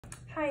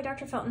Hi,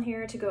 Dr. Felton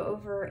here to go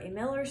over a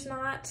Miller's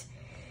knot,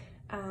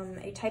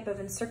 a type of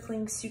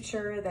encircling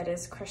suture that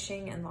is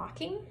crushing and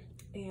locking,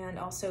 and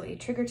also a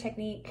trigger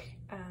technique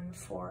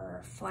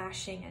for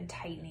flashing and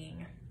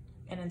tightening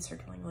an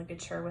encircling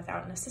ligature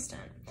without an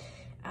assistant.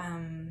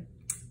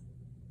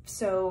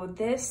 So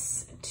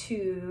this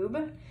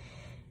tube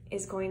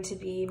is going to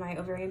be my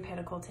ovarian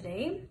pedicle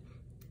today,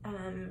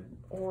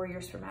 or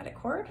your spermatic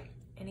cord,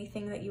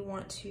 anything that you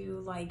want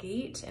to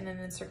ligate in an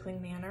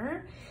encircling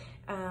manner.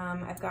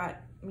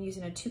 I'm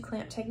using a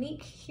 2-clamp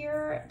technique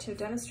here to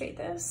demonstrate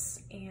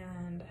this,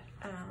 and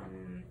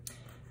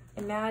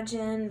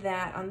imagine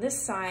that on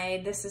this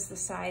side, this is the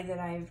side that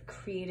I've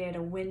created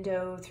a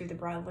window through the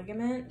broad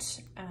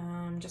ligament,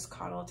 just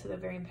caudal to the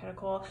ovarian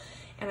pedicle,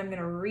 and I'm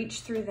gonna reach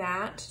through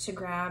that to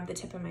grab the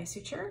tip of my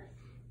suture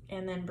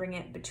and then bring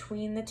it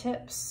between the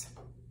tips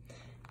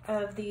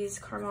of these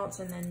carmelts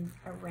and then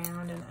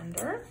around and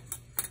under.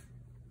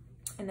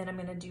 And then I'm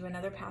gonna do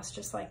another pass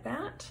just like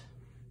that.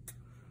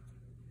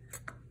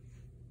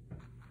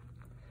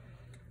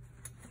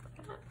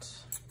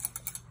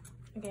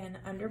 Again,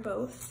 under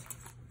both.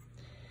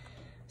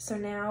 So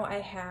now I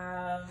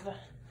have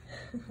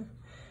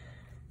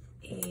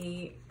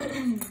a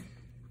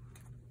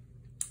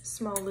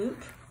small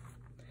loop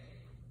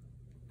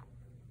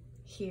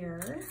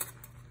here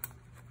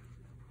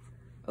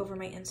over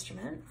my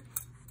instrument,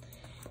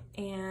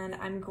 and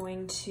I'm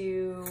going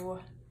to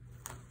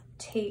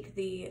take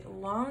the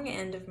long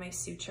end of my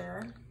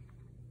suture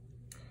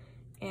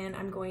and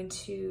I'm going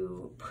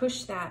to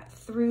push that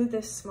through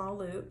this small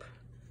loop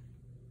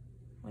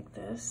like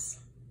this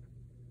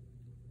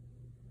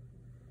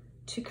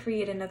to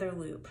create another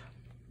loop.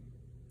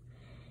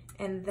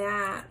 And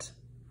that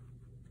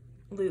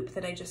loop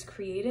that I just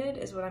created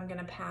is what I'm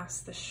gonna pass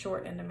the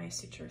short end of my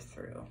suture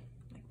through,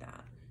 like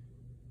that.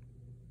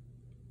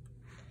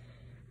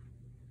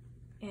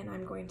 And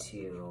I'm going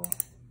to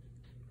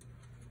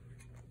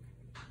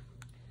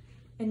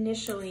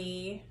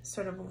initially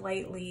sort of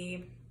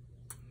lightly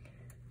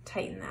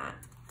tighten that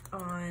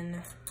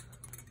on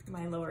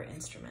my lower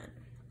instrument.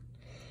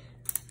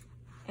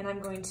 And I'm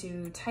going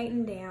to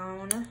tighten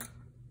down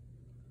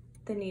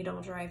the needle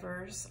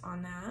drivers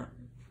on that.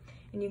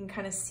 And you can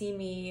kind of see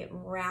me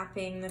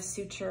wrapping the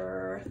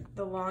suture,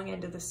 the long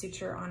end of the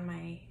suture on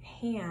my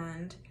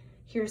hand.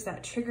 Here's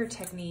that trigger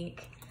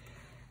technique.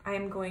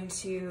 I'm going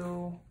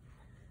to,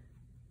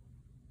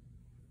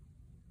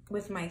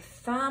 with my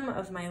thumb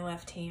of my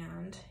left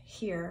hand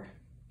here,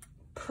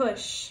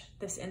 push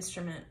this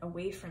instrument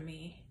away from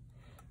me.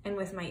 And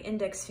with my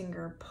index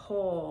finger,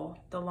 pull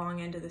the long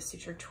end of the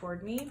suture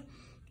toward me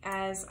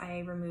as I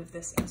remove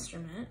this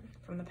instrument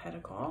from the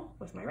pedicle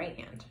with my right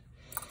hand.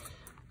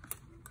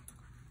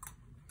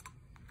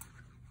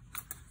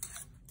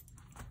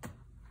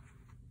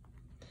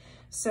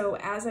 So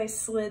as I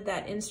slid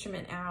that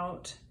instrument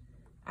out,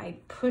 I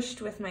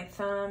pushed with my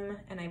thumb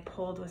and I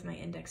pulled with my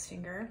index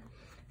finger.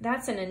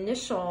 That's an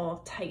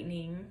initial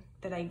tightening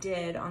that I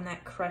did on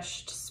that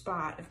crushed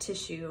spot of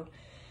tissue,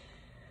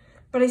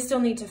 but I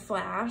still need to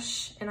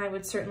flash, and I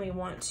would certainly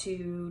want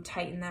to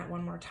tighten that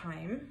one more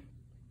time.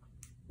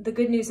 The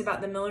good news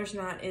about the Miller's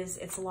knot is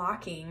it's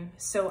locking,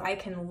 so I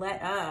can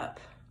let up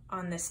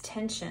on this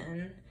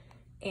tension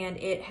and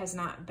it has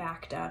not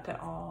backed up at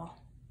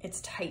all.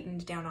 It's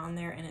tightened down on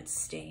there and it's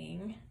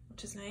staying,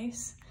 which is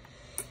nice.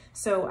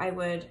 So I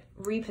would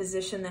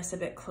reposition this a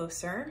bit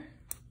closer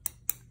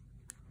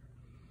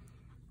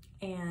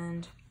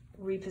and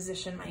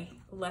reposition my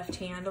left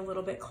hand a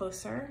little bit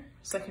closer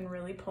so I can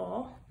really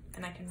pull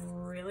and I can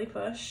really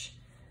push.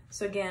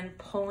 So again,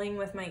 pulling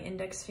with my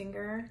index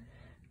finger,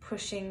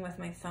 pushing with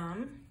my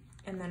thumb,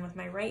 and then with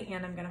my right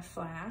hand I'm gonna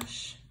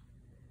flash,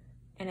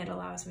 and it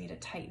allows me to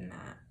tighten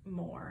that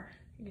more.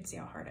 You can see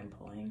how hard I'm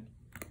pulling,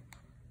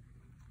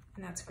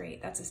 and that's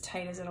great. That's as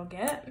tight as it'll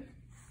get.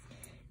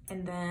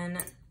 And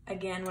then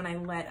again, when I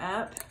let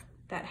up,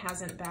 that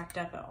hasn't backed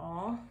up at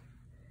all,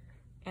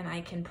 and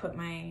I can put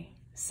my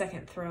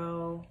second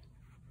throw,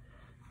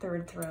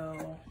 third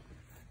throw,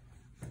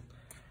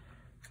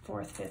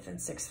 fourth, fifth,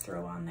 and sixth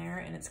throw on there,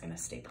 and it's gonna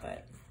stay put.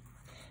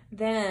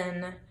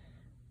 Then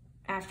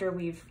after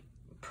we've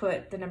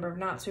put the number of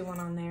knots we want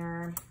on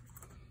there,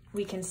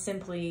 we can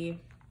simply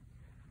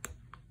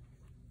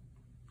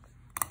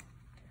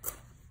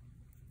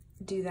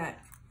do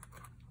that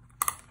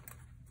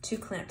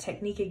 2-clamp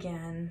technique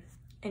again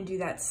and do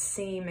that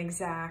same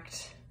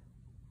exact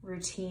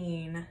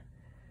routine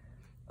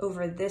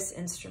over this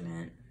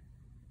instrument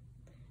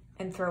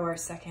and throw our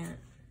second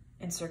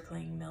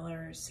encircling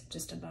Miller's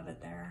just above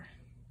it there.